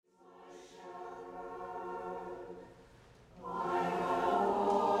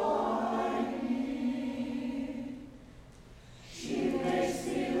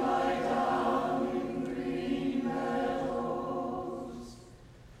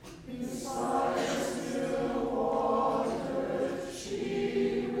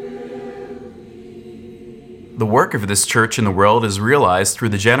The work of this church in the world is realized through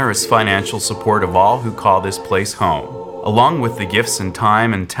the generous financial support of all who call this place home. Along with the gifts and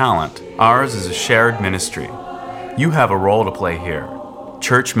time and talent, ours is a shared ministry. You have a role to play here.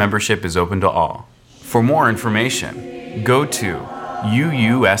 Church membership is open to all. For more information, go to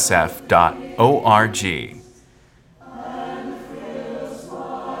uusf.org.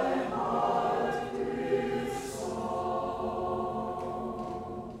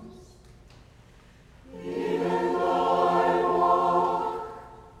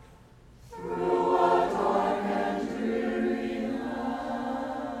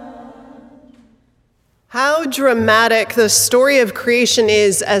 How dramatic the story of creation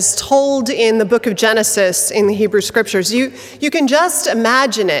is as told in the book of Genesis in the Hebrew Scriptures. You can just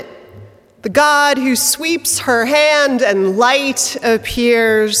imagine it. The God who sweeps her hand and light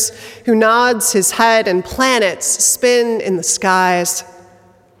appears, who nods his head and planets spin in the skies,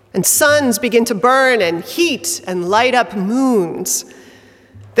 and suns begin to burn and heat and light up moons.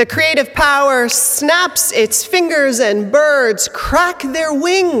 The creative power snaps its fingers and birds crack their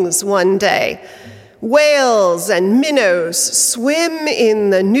wings one day. Whales and minnows swim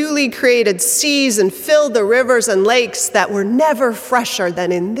in the newly created seas and fill the rivers and lakes that were never fresher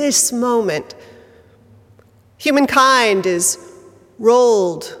than in this moment. Humankind is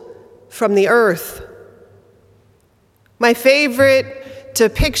rolled from the earth. My favorite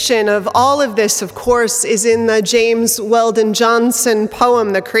depiction of all of this, of course, is in the James Weldon Johnson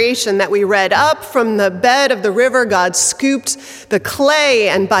poem, The Creation, that we read. Up from the bed of the river, God scooped the clay,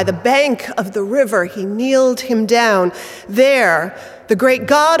 and by the bank of the river, he kneeled him down. There, the great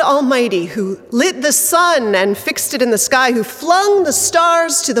God Almighty, who lit the sun and fixed it in the sky, who flung the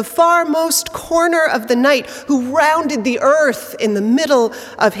stars to the farmost corner of the night, who rounded the earth in the middle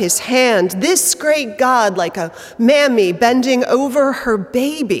of his hand. This great God, like a mammy bending over her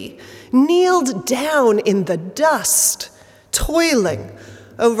baby, kneeled down in the dust, toiling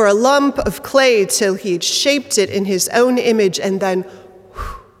over a lump of clay till he'd shaped it in his own image and then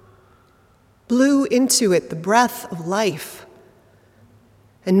blew into it the breath of life.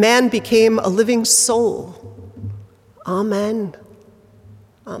 And man became a living soul. Amen.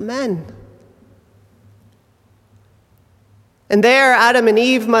 Amen. And there Adam and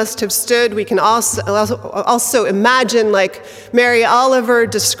Eve must have stood. We can also imagine, like Mary Oliver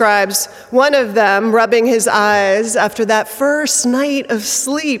describes, one of them rubbing his eyes after that first night of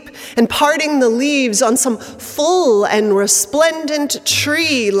sleep and parting the leaves on some full and resplendent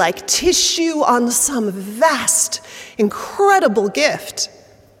tree like tissue on some vast, incredible gift.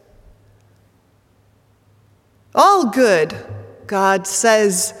 All good, God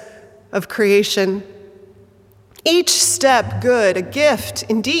says of creation. Each step good, a gift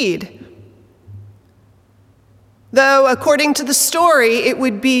indeed. Though, according to the story, it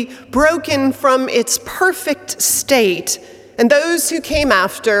would be broken from its perfect state, and those who came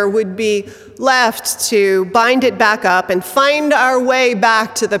after would be left to bind it back up and find our way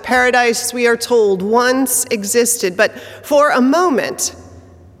back to the paradise we are told once existed. But for a moment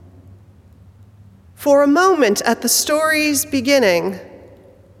at the story's beginning,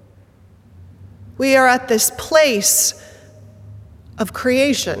 we are at this place of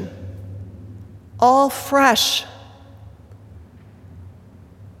creation, all fresh.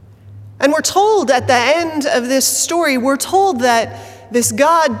 And we're told at the end of this story, we're told that this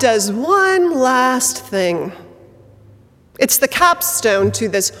God does one last thing. It's the capstone to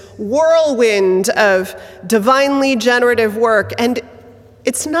this whirlwind of divinely generative work, and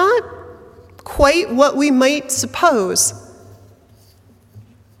it's not quite what we might suppose.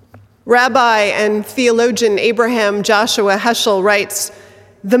 Rabbi and theologian Abraham Joshua Heschel writes,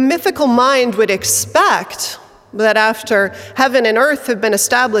 "The mythical mind would expect that after heaven and earth have been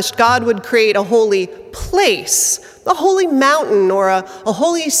established, God would create a holy place, a holy mountain or a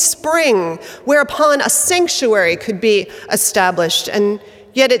holy spring, whereupon a sanctuary could be established. And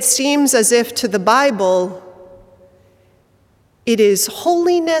yet it seems as if to the Bible, it is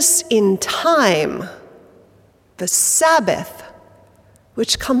holiness in time, the Sabbath,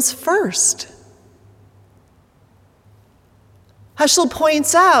 which comes first." Heschel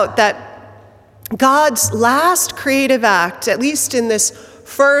points out that God's last creative act, at least in this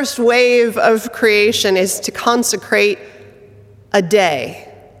first wave of creation, is to consecrate a day.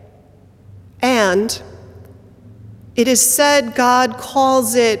 And it is said God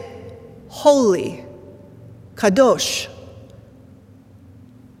calls it holy, kadosh.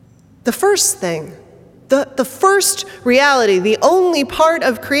 The first thing, the first reality, the only part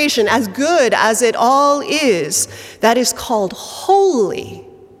of creation, as good as it all is, that is called holy,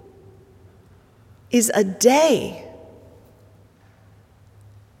 is a day.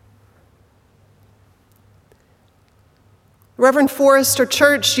 Reverend Forrester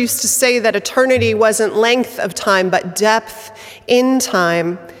Church used to say that eternity wasn't length of time, but depth in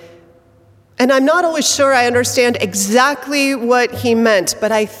time. And I'm not always sure I understand exactly what he meant,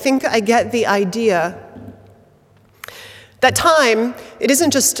 but I think I get the idea. That time, it isn't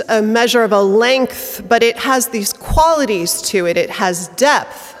just a measure of a length, but it has these qualities to it. It has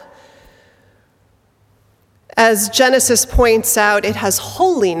depth. As Genesis points out, it has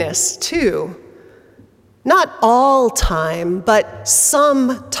holiness too. Not all time, but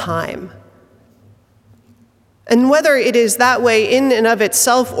some time. And whether it is that way in and of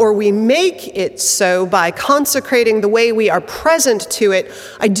itself or we make it so by consecrating the way we are present to it,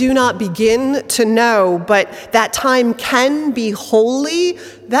 I do not begin to know, but that time can be holy,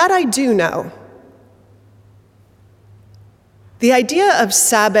 that I do know. The idea of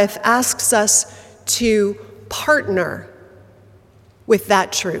Sabbath asks us to partner with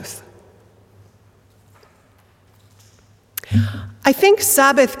that truth. I think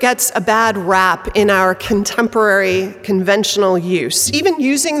Sabbath gets a bad rap in our contemporary conventional use. Even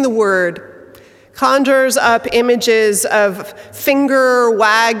using the word conjures up images of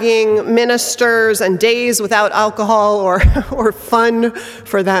finger-wagging ministers and days without alcohol or fun,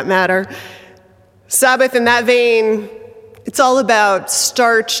 for that matter. Sabbath, in that vein, it's all about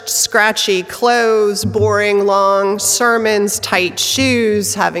starched, scratchy clothes, boring, long sermons, tight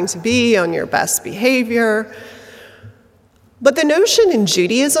shoes, having to be on your best behavior. But the notion in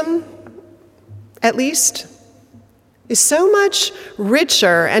Judaism, at least, is so much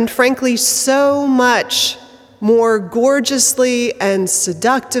richer and frankly so much more gorgeously and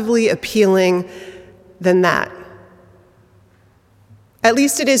seductively appealing than that. At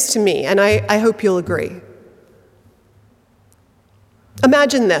least it is to me, and I hope you'll agree.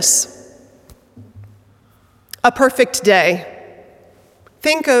 Imagine this: a perfect day.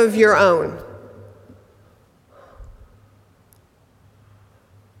 Think of your own.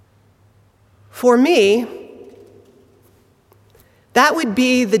 For me, that would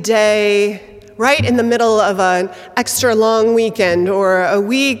be the day right in the middle of an extra long weekend or a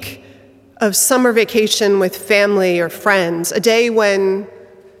week of summer vacation with family or friends, a day when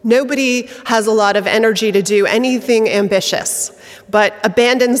nobody has a lot of energy to do anything ambitious, but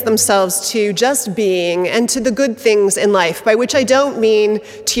abandons themselves to just being and to the good things in life, by which I don't mean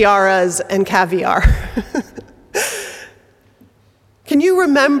tiaras and caviar. Can you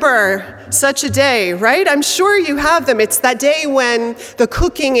remember such a day, right? I'm sure you have them. It's that day when the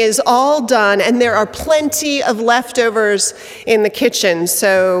cooking is all done and there are plenty of leftovers in the kitchen,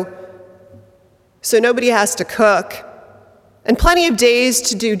 so nobody has to cook. And plenty of days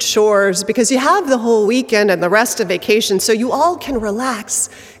to do chores because you have the whole weekend and the rest of vacation, so you all can relax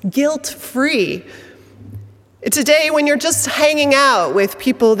guilt-free. It's a day when you're just hanging out with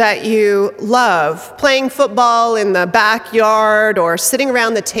people that you love, playing football in the backyard or sitting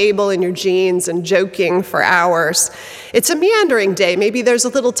around the table in your jeans and joking for hours. It's a meandering day. Maybe there's a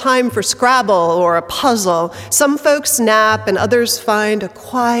little time for Scrabble or a puzzle. Some folks nap and others find a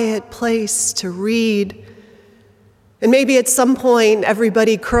quiet place to read. And maybe at some point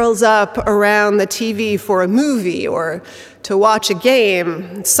everybody curls up around the TV for a movie or to watch a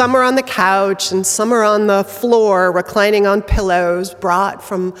game. Some are on the couch and some are on the floor reclining on pillows brought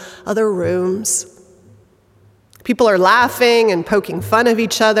from other rooms. People are laughing and poking fun of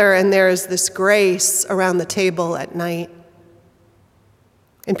each other, and there's this grace around the table at night.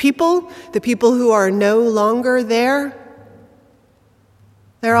 And the people who are no longer there,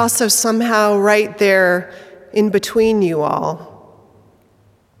 they're also somehow right there in between you all.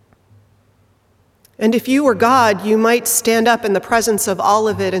 And if you were God, you might stand up in the presence of all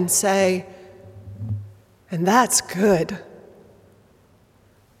of it and say, and that's good.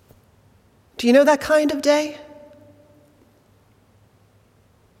 Do you know that kind of day?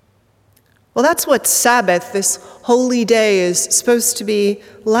 Well, that's what Sabbath, this holy day, is supposed to be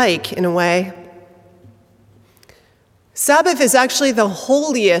like in a way. Sabbath is actually the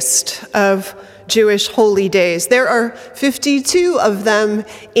holiest of Jewish holy days. There are 52 of them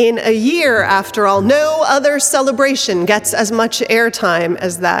in a year, after all. No other celebration gets as much airtime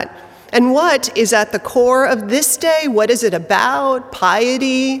as that. And what is at the core of this day? What is it about?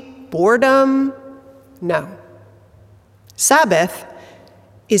 Piety? Boredom? No. Sabbath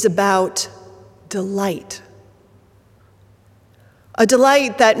is about delight. A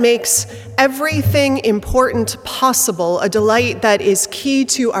delight that makes everything important possible, a delight that is key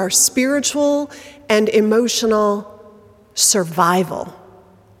to our spiritual and emotional survival.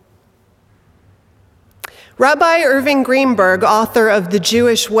 Rabbi Irving Greenberg, author of The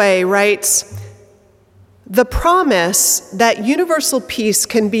Jewish Way, writes, "The promise that universal peace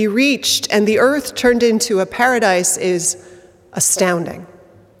can be reached and the earth turned into a paradise is astounding.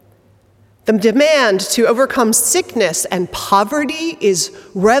 The demand to overcome sickness and poverty is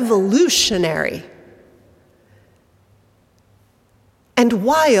revolutionary. And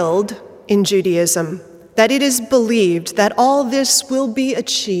wild in Judaism that it is believed that all this will be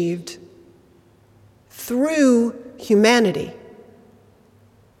achieved through humanity,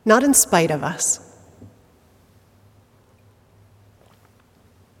 not in spite of us.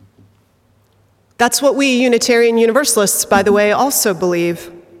 That's what we Unitarian Universalists, by the way, also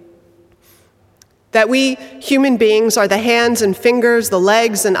believe. That we human beings are the hands and fingers, the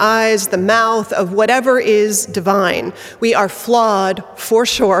legs and eyes, the mouth of whatever is divine. We are flawed, for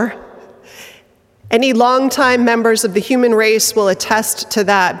sure. Any longtime members of the human race will attest to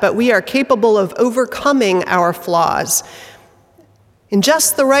that, but we are capable of overcoming our flaws in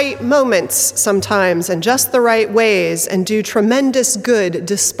just the right moments sometimes, and just the right ways, and do tremendous good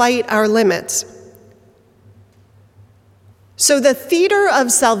despite our limits. So the theater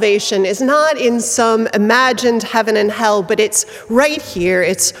of salvation is not in some imagined heaven and hell, but it's right here,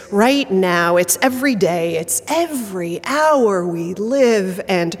 it's right now, it's every day, it's every hour we live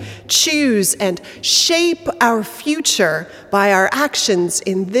and choose and shape our future by our actions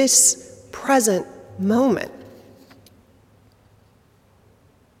in this present moment.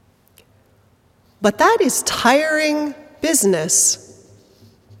 But that is tiring business,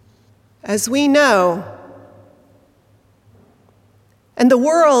 as we know. And the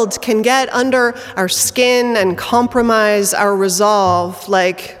world can get under our skin and compromise our resolve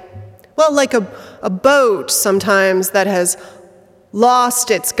like a boat sometimes that has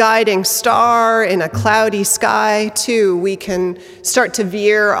lost its guiding star in a cloudy sky, too. We can start to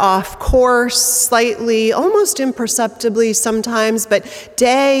veer off course slightly, almost imperceptibly sometimes, but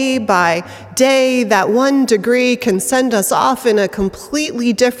day by day, that 1 degree can send us off in a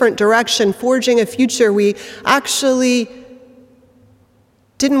completely different direction, forging a future we actually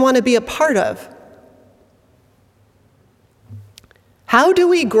didn't want to be a part of. How do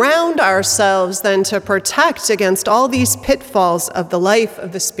we ground ourselves then to protect against all these pitfalls of the life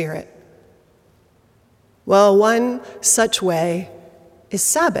of the Spirit? Well, one such way is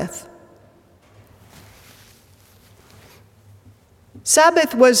Sabbath.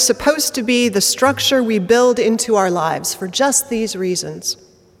 Sabbath was supposed to be the structure we build into our lives for just these reasons.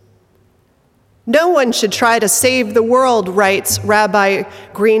 No one should try to save the world, writes Rabbi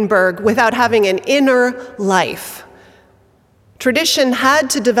Greenberg, without having an inner life. Tradition had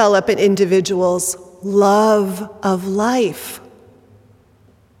to develop an individual's love of life.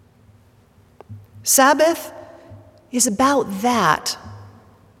 Sabbath is about that.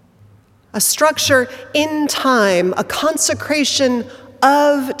 A structure in time, a consecration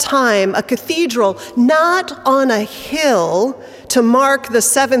of time, a cathedral, not on a hill to mark the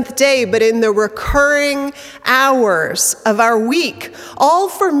seventh day, but in the recurring hours of our week, all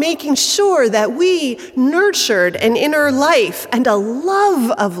for making sure that we nurtured an inner life and a love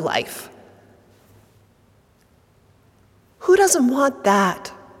of life. Who doesn't want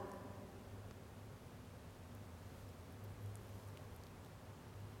that?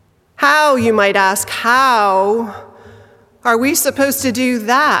 How, you might ask, how are we supposed to do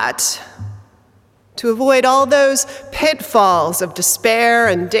that? To avoid all those pitfalls of despair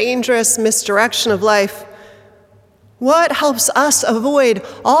and dangerous misdirection of life? What helps us avoid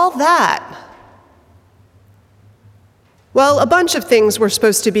all that? Well, a bunch of things were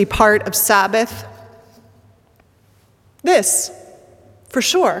supposed to be part of Sabbath. This, for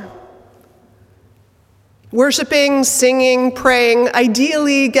sure. Worshiping, singing, praying,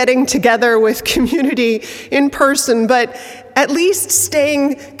 ideally getting together with community in person, but at least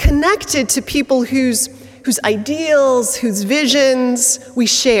staying connected to people whose ideals, whose visions we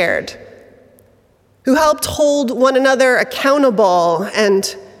shared, who helped hold one another accountable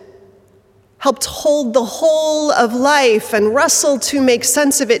and helped hold the whole of life and wrestle to make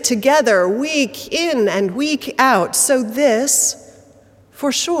sense of it together, week in and week out. So this,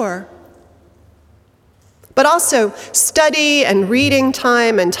 for sure. But also, study and reading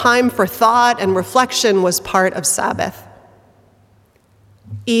time and time for thought and reflection was part of Sabbath.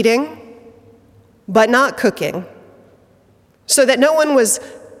 Eating, but not cooking, so that no one was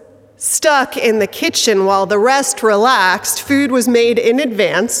stuck in the kitchen while the rest relaxed. Food was made in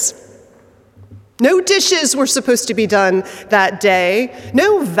advance. No dishes were supposed to be done that day.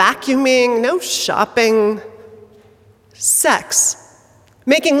 No vacuuming, no shopping. Sex.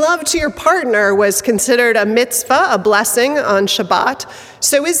 Making love to your partner was considered a mitzvah, a blessing on Shabbat.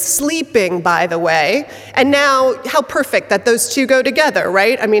 So is sleeping, by the way. And now, how perfect that those two go together,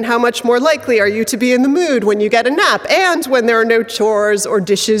 right? I mean, how much more likely are you to be in the mood when you get a nap and when there are no chores or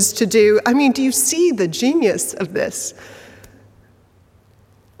dishes to do? I mean, do you see the genius of this?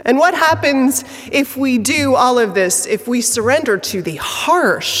 And what happens if we do all of this, if we surrender to the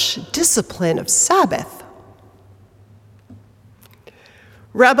harsh discipline of Sabbath?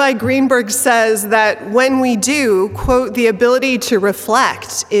 Rabbi Greenberg says that when we do, quote, the ability to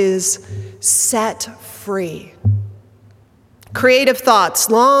reflect is set free. Creative thoughts,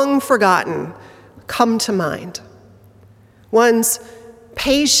 long forgotten, come to mind. One's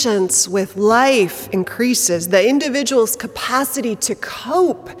patience with life increases. The individual's capacity to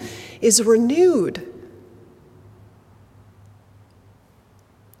cope is renewed.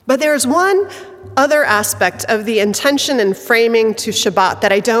 But there's one other aspect of the intention and framing to Shabbat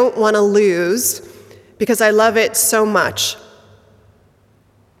that I don't want to lose because I love it so much.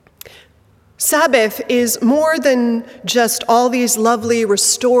 Sabbath is more than just all these lovely,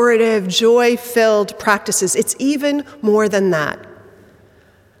 restorative, joy-filled practices. It's even more than that.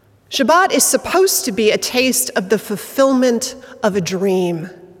 Shabbat is supposed to be a taste of the fulfillment of a dream.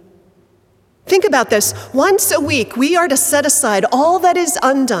 Think about this. Once a week, we are to set aside all that is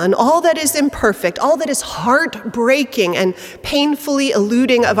undone, all that is imperfect, all that is heartbreaking and painfully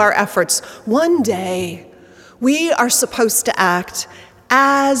eluding of our efforts. One day, we are supposed to act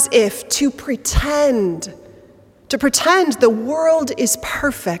as if to pretend the world is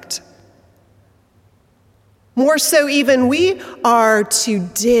perfect. More so even, we are to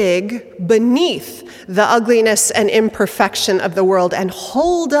dig beneath the ugliness and imperfection of the world and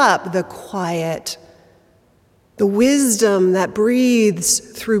hold up the quiet, the wisdom that breathes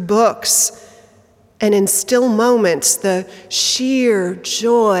through books, and in still moments, the sheer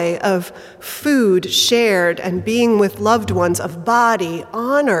joy of food shared and being with loved ones, of body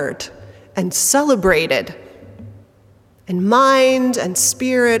honored and celebrated, and mind and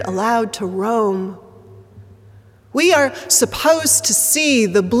spirit allowed to roam. We are supposed to see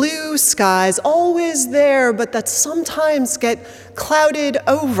the blue skies always there, but that sometimes get clouded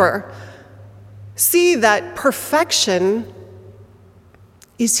over. See that perfection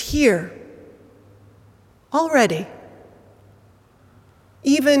is here already,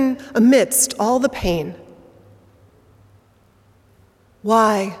 even amidst all the pain.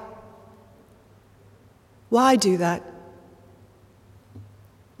 Why? Why do that?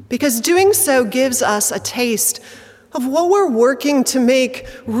 Because doing so gives us a taste of what we're working to make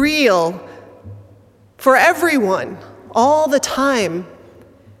real for everyone, all the time.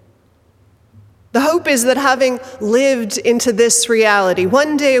 The hope is that having lived into this reality,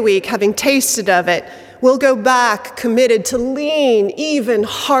 one day a week, having tasted of it, we'll go back committed to lean even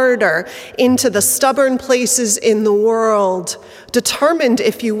harder into the stubborn places in the world, determined,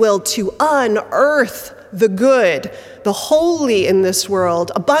 if you will, to unearth the good, the holy in this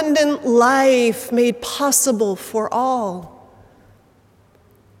world, abundant life made possible for all.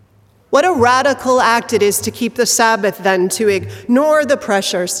 What a radical act it is to keep the Sabbath, then, to ignore the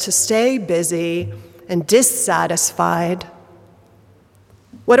pressures, to stay busy and dissatisfied.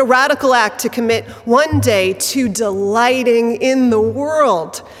 What a radical act to commit one day to delighting in the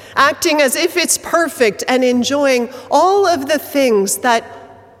world, acting as if it's perfect and enjoying all of the things that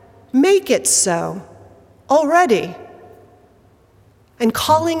make it so already, and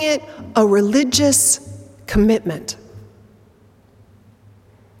calling it a religious commitment.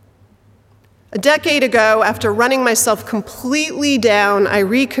 A decade ago, after running myself completely down, I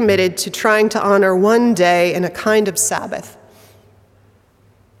recommitted to trying to honor one day in a kind of Sabbath.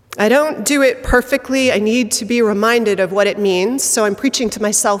 I don't do it perfectly. I need to be reminded of what it means, so I'm preaching to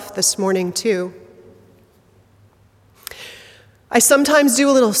myself this morning too. I sometimes do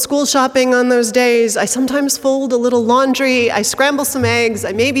a little school shopping on those days. I sometimes fold a little laundry. I scramble some eggs.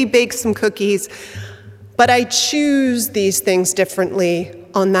 I maybe bake some cookies. But I choose these things differently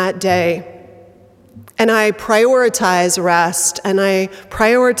on that day. And I prioritize rest, and I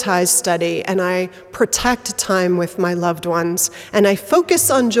prioritize study, and I protect time with my loved ones, and I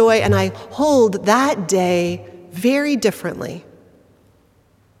focus on joy, and I hold that day very differently.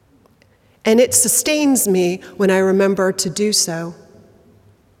 And it sustains me when I remember to do so.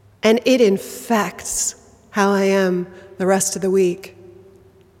 And it infects how I am the rest of the week.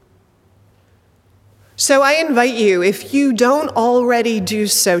 So I invite you, if you don't already do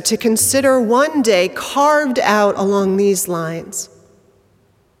so, to consider one day carved out along these lines.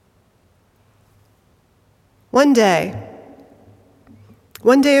 One day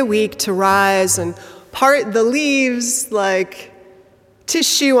a week to rise and part the leaves like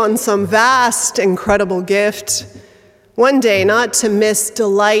tissue on some vast, incredible gift. One day not to miss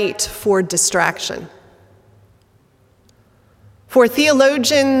delight for distraction. For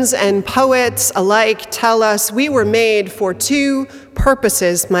theologians and poets alike tell us we were made for two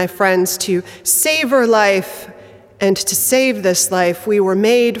purposes, my friends: to savor life and to save this life. We were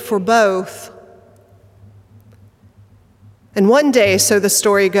made for both. And one day, so the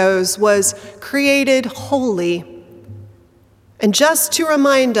story goes, was created holy. And just to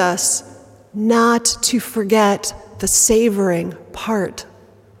remind us not to forget the savoring part.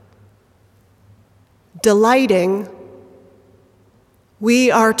 Delighting,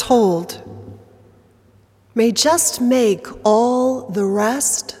 we are told, may just make all the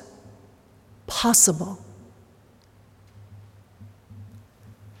rest possible.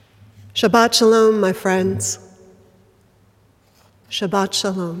 Shabbat Shalom, my friends. Shabbat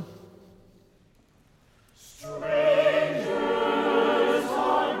Shalom.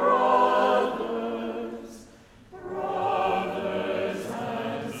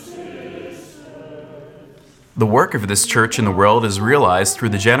 The work of this church in the world is realized through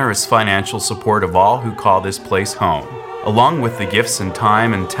the generous financial support of all who call this place home. Along with the gifts and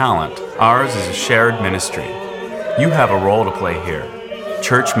time and talent, ours is a shared ministry. You have a role to play here.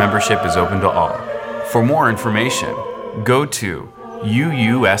 Church membership is open to all. For more information, go to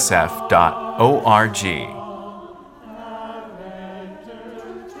uusf.org.